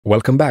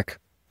Welcome back.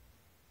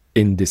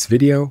 In this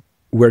video,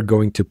 we're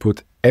going to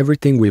put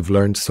everything we've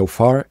learned so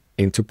far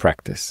into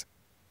practice.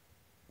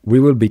 We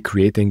will be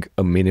creating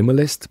a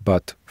minimalist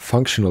but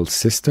functional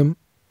system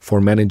for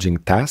managing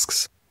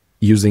tasks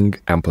using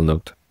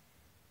Amplenote.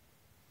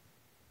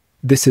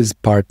 This is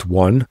part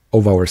 1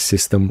 of our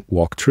system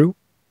walkthrough,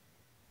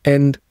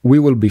 and we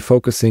will be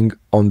focusing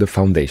on the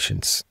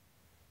foundations: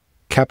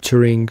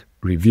 capturing,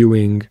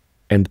 reviewing,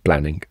 and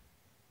planning.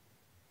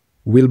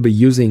 We'll be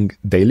using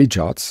Daily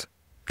Jots,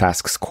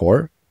 task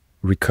score,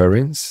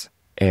 recurrence,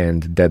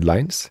 and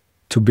deadlines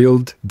to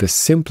build the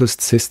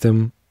simplest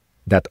system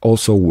that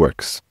also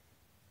works.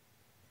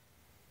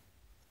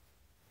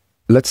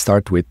 Let's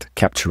start with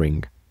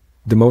capturing,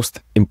 the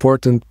most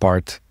important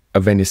part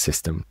of any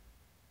system.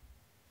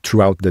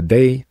 Throughout the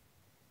day,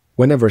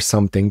 whenever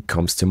something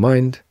comes to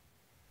mind,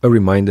 a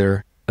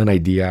reminder, an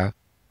idea,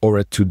 or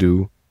a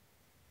to-do,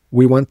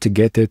 we want to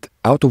get it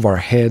out of our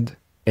head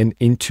and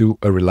into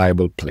a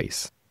reliable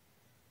place.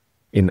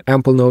 In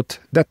Amplenote,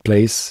 that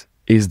place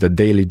is the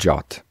Daily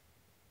Jot.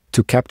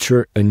 To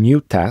capture a new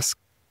task,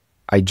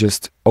 I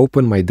just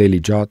open my Daily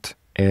Jot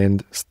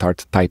and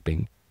start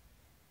typing.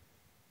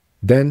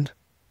 Then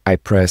I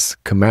press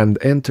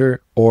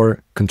Command-Enter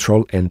or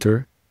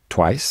Control-Enter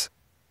twice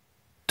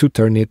to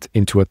turn it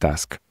into a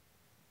task.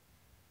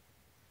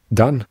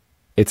 Done.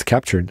 It's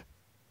captured.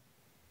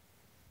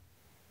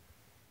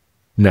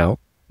 Now,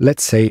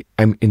 let's say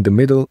I'm in the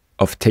middle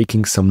of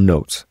taking some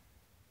notes.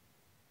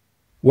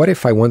 What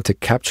if I want to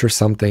capture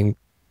something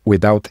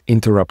without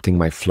interrupting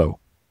my flow?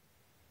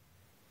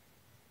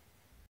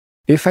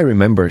 If I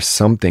remember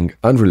something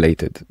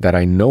unrelated that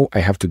I know I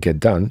have to get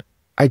done,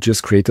 I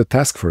just create a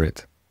task for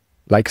it,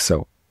 like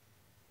so.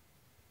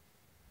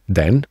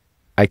 Then,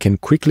 I can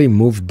quickly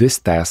move this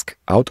task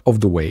out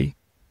of the way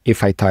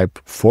if I type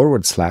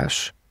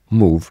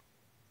 /move.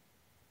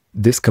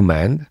 This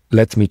command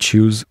lets me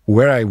choose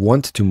where I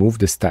want to move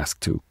this task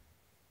to.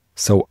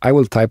 So I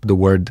will type the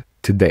word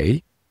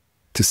today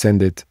to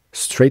send it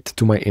straight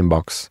to my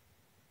inbox,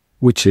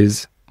 which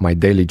is my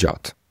Daily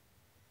Jot.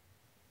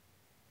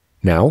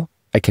 Now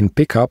I can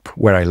pick up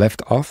where I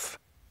left off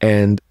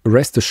and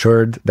rest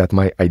assured that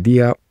my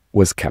idea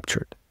was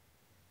captured.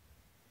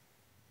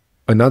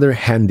 Another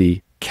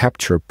handy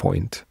capture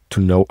point to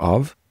know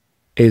of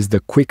is the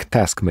Quick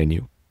Task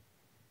menu.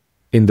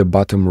 In the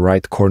bottom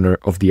right corner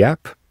of the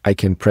app, I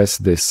can press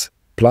this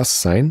plus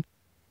sign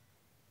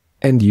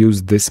and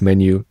use this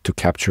menu to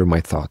capture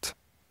my thought.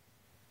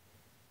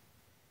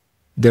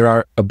 There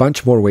are a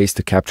bunch more ways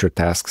to capture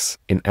tasks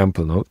in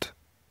Amplenote.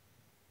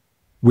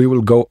 We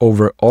will go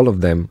over all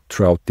of them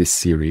throughout this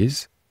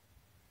series,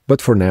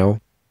 but for now,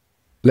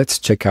 let's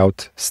check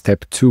out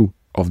step 2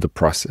 of the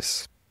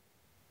process.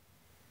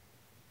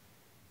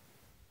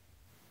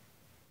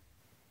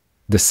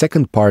 The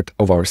second part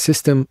of our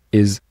system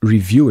is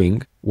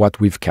reviewing what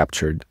we've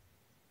captured.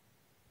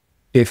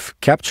 If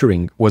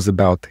capturing was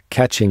about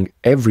catching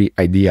every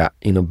idea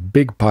in a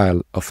big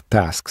pile of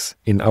tasks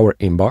in our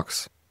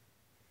inbox,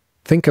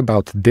 think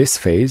about this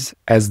phase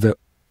as the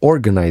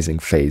organizing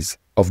phase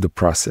of the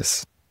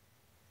process.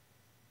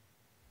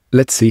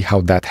 Let's see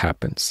how that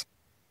happens.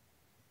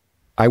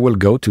 I will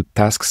go to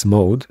Tasks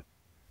mode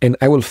and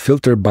I will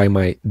filter by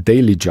my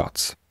Daily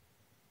Jots.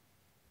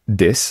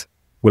 This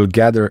will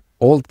gather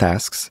all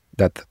tasks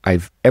that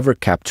I've ever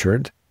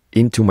captured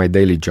into my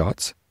Daily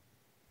Jots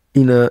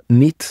in a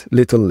neat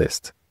little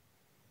list.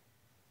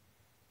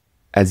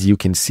 As you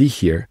can see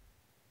here,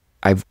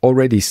 I've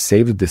already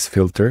saved this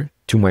filter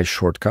to my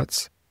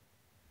shortcuts,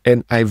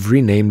 and I've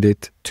renamed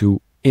it to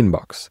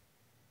Inbox.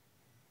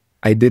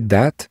 I did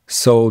that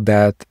so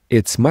that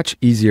it's much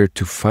easier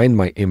to find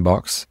my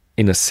inbox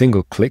in a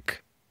single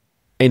click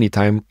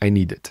anytime I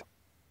need it.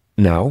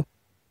 Now,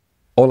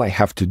 all I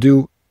have to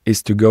do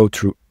is to go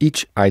through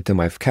each item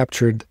I've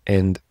captured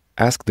and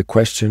ask the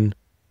question,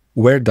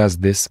 where does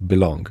this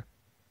belong?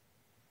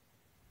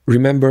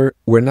 Remember,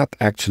 we're not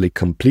actually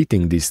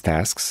completing these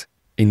tasks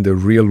in the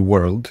real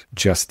world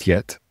just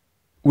yet.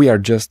 We are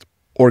just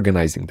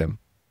organizing them.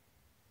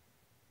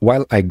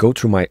 While I go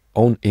through my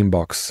own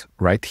inbox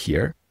right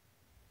here,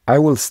 I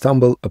will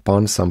stumble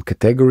upon some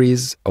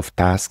categories of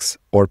tasks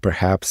or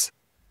perhaps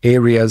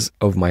areas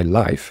of my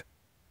life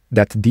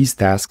that these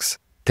tasks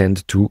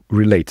tend to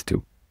relate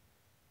to.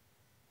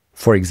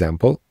 For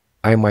example,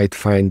 I might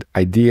find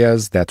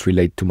ideas that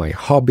relate to my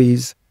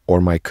hobbies or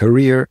my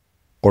career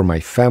or my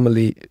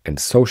family and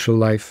social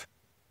life.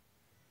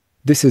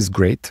 This is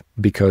great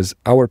because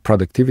our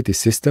productivity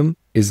system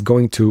is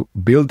going to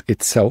build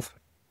itself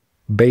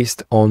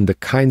based on the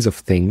kinds of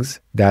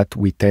things that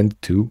we tend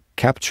to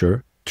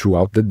capture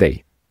throughout the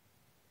day.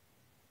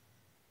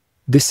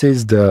 This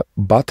is the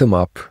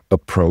bottom-up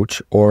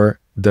approach or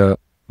the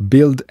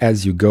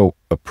build-as-you-go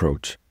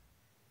approach.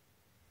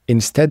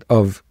 Instead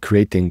of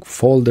creating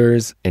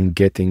folders and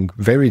getting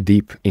very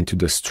deep into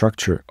the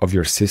structure of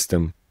your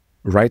system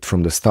right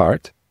from the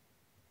start,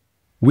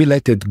 we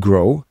let it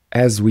grow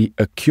as we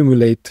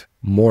accumulate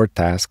more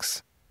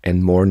tasks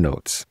and more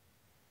notes.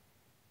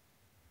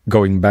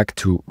 Going back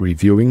to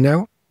reviewing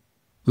now,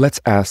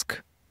 let's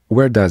ask,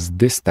 where does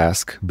this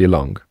task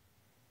belong?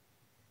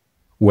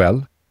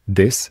 Well,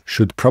 this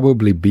should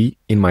probably be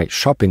in my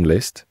shopping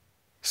list,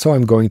 so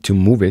I'm going to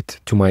move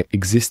it to my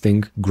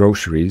existing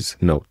groceries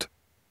note.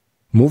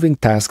 Moving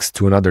tasks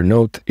to another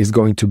note is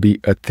going to be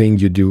a thing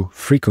you do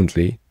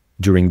frequently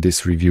during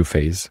this review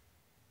phase.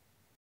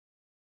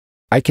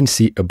 I can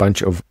see a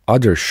bunch of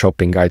other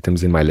shopping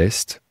items in my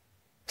list,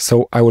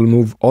 so I will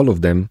move all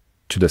of them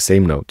to the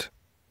same note.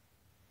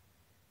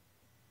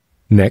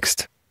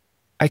 Next,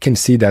 I can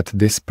see that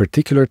this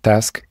particular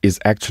task is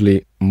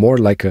actually more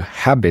like a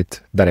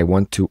habit that I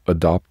want to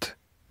adopt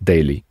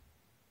daily.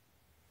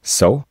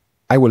 So,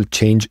 I will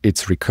change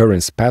its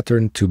recurrence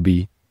pattern to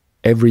be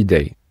every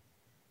day.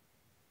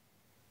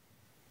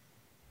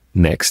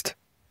 Next,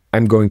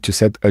 I'm going to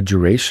set a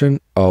duration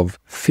of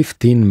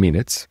 15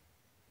 minutes,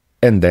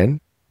 and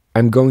then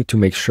I'm going to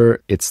make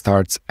sure it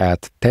starts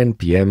at 10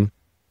 p.m.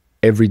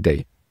 every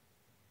day.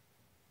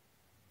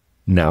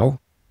 Now,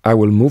 I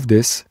will move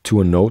this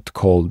to a note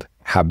called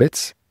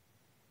Habits,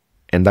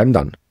 and I'm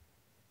done.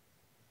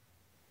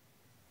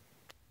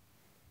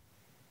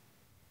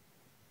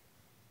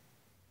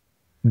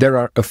 There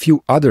are a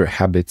few other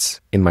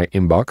habits in my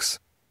inbox.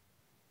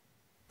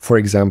 For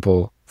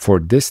example, for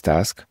this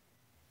task,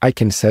 I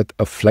can set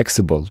a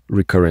flexible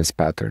recurrence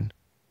pattern.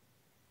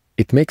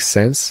 It makes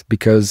sense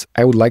because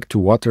I would like to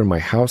water my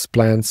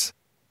houseplants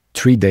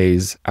 3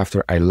 days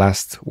after I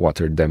last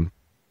watered them.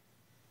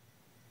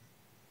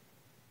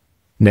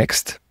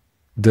 Next,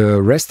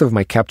 the rest of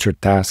my captured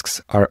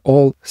tasks are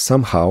all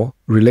somehow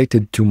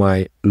related to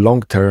my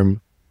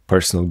long-term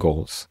personal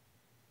goals.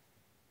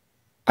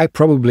 I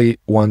probably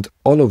want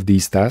all of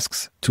these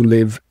tasks to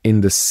live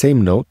in the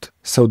same note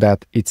so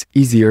that it's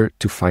easier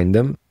to find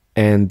them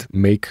and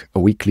make a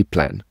weekly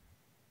plan.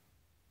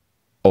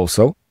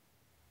 Also,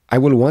 I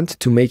will want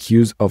to make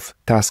use of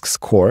Task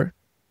Score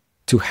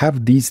to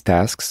have these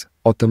tasks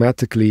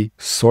automatically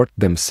sort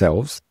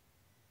themselves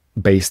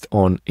based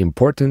on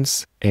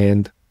importance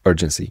and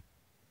urgency.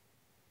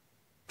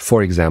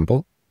 For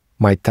example,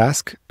 my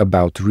task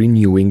about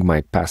renewing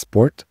my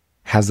passport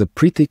has a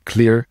pretty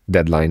clear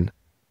deadline,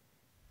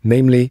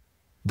 namely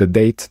the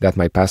date that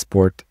my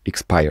passport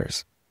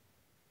expires.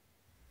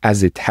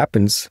 As it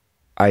happens,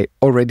 I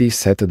already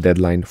set a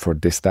deadline for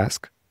this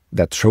task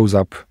that shows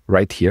up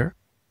right here,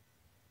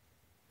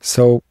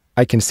 so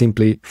I can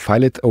simply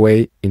file it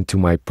away into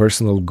my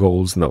personal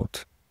goals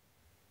note.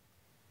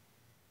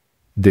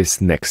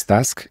 This next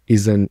task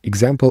is an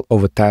example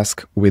of a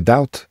task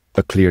without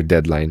a clear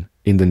deadline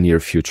in the near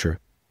future,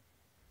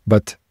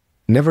 but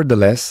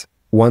nevertheless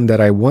one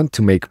that I want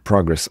to make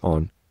progress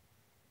on.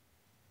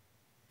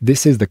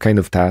 This is the kind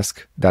of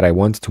task that I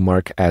want to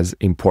mark as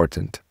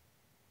important.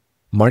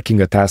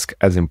 Marking a task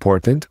as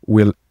important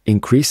will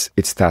increase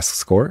its task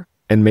score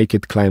and make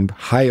it climb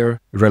higher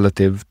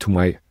relative to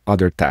my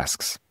other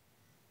tasks.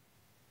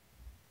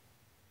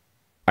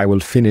 I will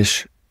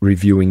finish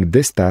reviewing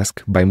this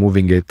task by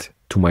moving it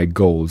to my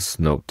goals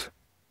note.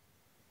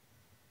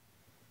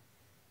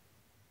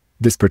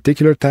 This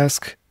particular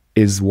task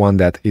is one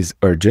that is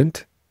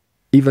urgent,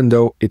 even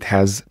though it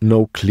has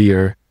no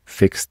clear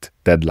fixed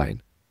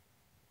deadline.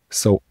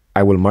 So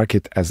I will mark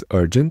it as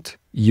urgent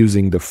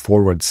using the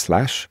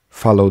 /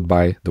 followed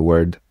by the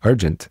word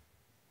urgent.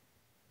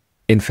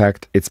 In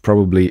fact, it's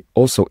probably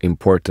also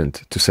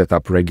important to set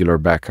up regular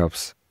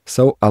backups,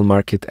 so I'll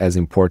mark it as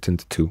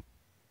important too.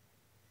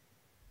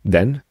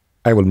 Then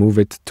I will move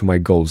it to my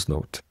goals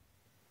note.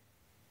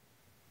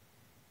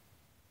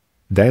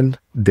 Then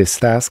this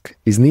task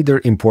is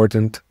neither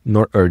important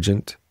nor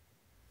urgent,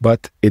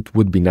 but it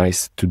would be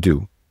nice to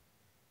do.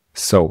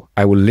 So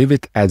I will leave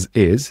it as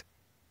is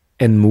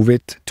and move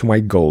it to my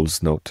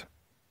goals note.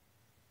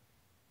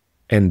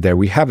 And there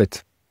we have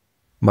it.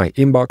 My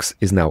inbox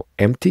is now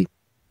empty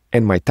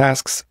and my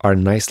tasks are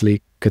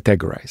nicely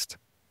categorized.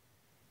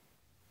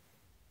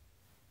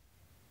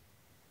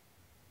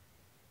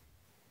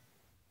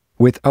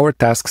 With our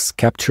tasks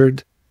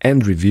captured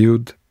and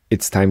reviewed,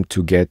 it's time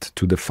to get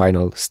to the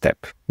final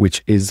step,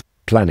 which is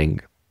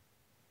planning.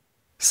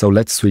 So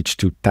let's switch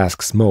to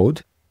tasks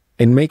mode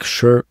and make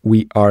sure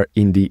we are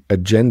in the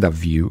agenda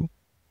view.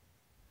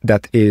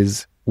 That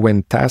is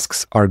when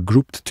tasks are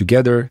grouped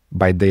together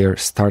by their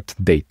start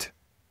date.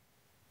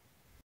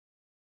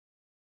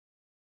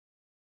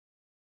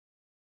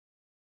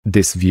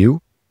 This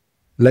view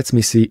lets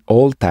me see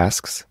all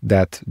tasks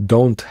that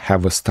don't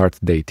have a start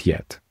date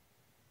yet.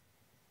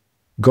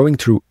 Going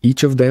through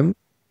each of them,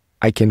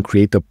 I can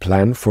create a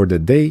plan for the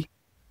day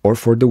or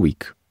for the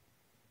week.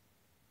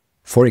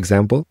 For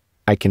example,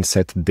 I can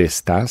set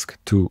this task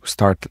to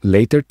start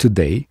later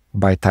today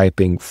by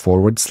typing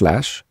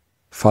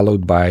 /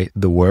 followed by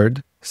the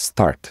word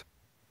start.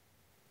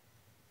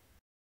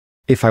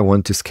 If I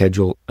want to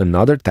schedule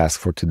another task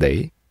for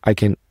today, I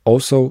can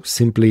also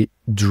simply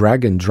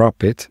drag and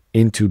drop it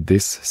into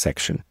this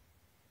section.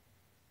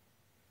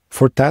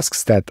 For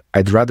tasks that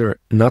I'd rather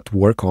not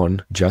work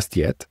on just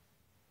yet,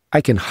 I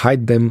can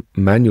hide them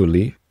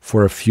manually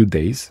for a few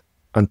days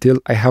until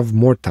I have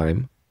more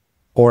time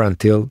or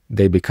until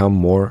they become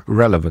more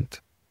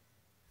relevant.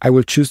 I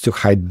will choose to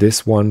hide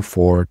this one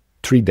for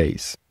 3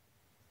 days.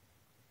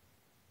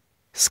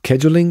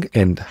 Scheduling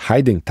and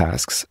hiding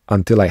tasks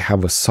until I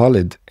have a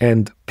solid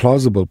and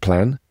plausible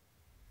plan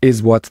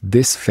is what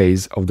this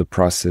phase of the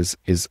process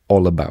is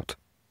all about.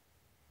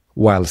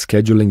 While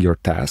scheduling your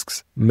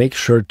tasks, make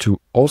sure to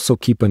also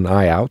keep an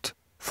eye out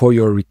for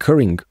your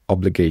recurring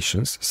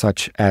obligations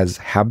such as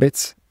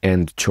habits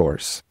and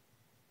chores.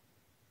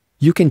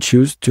 You can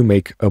choose to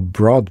make a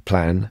broad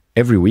plan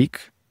every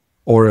week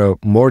or a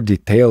more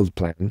detailed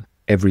plan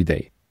every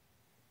day.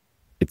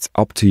 It's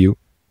up to you.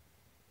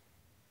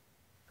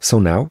 So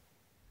now,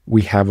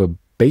 we have a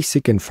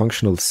basic and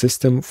functional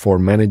system for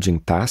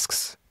managing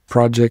tasks,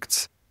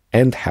 projects,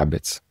 and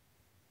habits.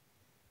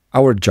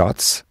 Our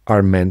jots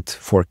are meant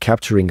for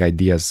capturing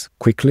ideas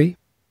quickly.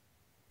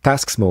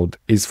 Tasks mode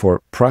is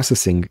for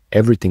processing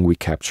everything we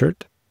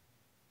captured.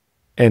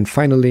 And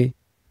finally,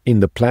 in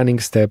the planning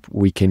step,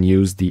 we can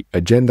use the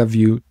agenda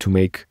view to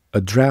make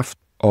a draft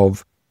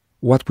of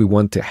what we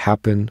want to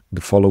happen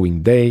the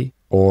following day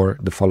or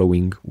the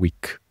following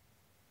week.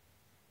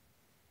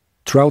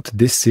 Throughout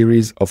this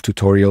series of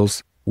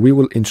tutorials, we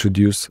will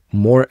introduce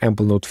more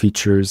Amplenote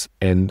features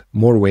and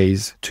more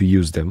ways to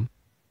use them,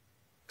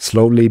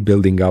 slowly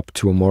building up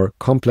to a more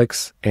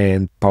complex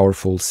and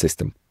powerful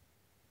system.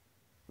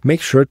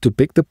 Make sure to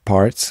pick the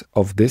parts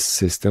of this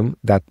system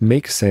that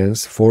make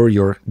sense for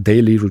your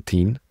daily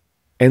routine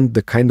and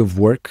the kind of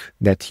work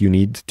that you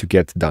need to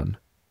get done.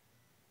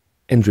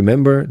 And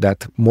remember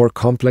that more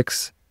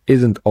complex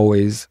isn't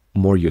always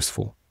more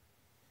useful.